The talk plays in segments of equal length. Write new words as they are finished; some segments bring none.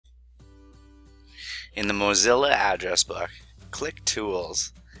In the Mozilla Address Book, click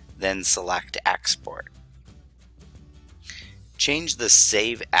Tools, then select Export. Change the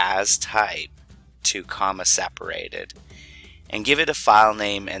Save As type to comma separated and give it a file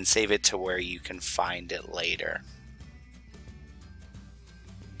name and save it to where you can find it later.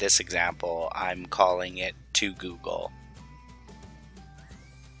 This example, I'm calling it To Google.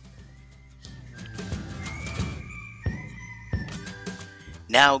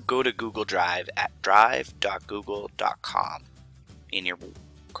 Now go to Google Drive at drive.google.com in your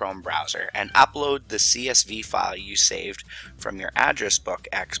Chrome browser and upload the CSV file you saved from your address book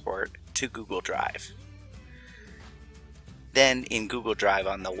export to Google Drive. Then in Google Drive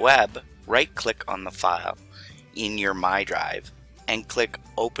on the web, right-click on the file in your My Drive and click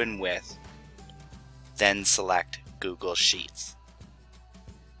Open With, then select Google Sheets.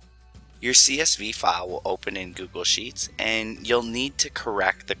 Your CSV file will open in Google Sheets and you'll need to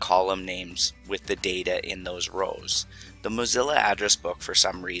correct the column names with the data in those rows. The Mozilla Address Book for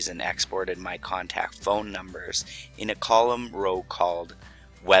some reason exported my contact phone numbers in a column row called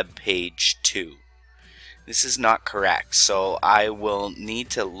Web Page 2. This is not correct, so I will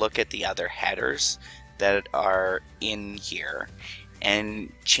need to look at the other headers that are in here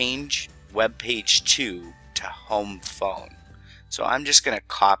and change Web Page 2 to Home Phone. So I'm just going to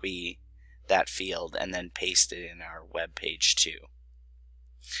copy that field and then paste it in our Web Page 2.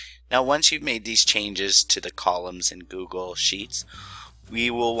 Now once you've made these changes to the columns in Google Sheets,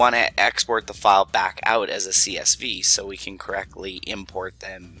 we will want to export the file back out as a CSV so we can correctly import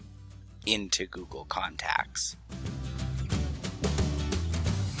them into Google Contacts.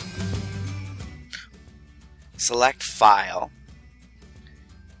 Select File,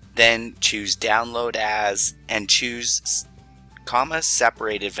 then choose Download As and choose comma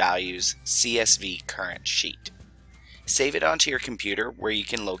separated values CSV current sheet. Save it onto your computer where you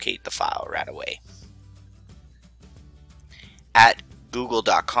can locate the file right away. At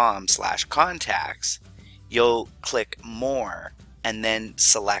google.com/contacts, you'll click More and then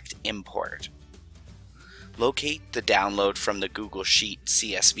select Import. Locate the download from the Google Sheet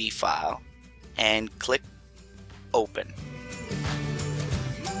CSV file and click Open.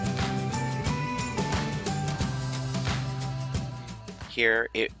 Here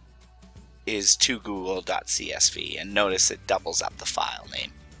it is to google.csv and notice it doubles up the file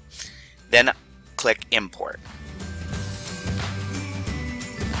name. Then click Import.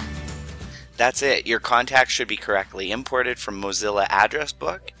 That's it. Your contacts should be correctly imported from Mozilla Address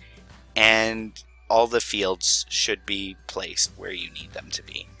Book and all the fields should be placed where you need them to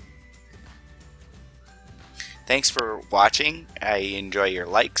be. Thanks for watching. I enjoy your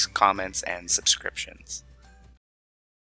likes, comments, and subscriptions.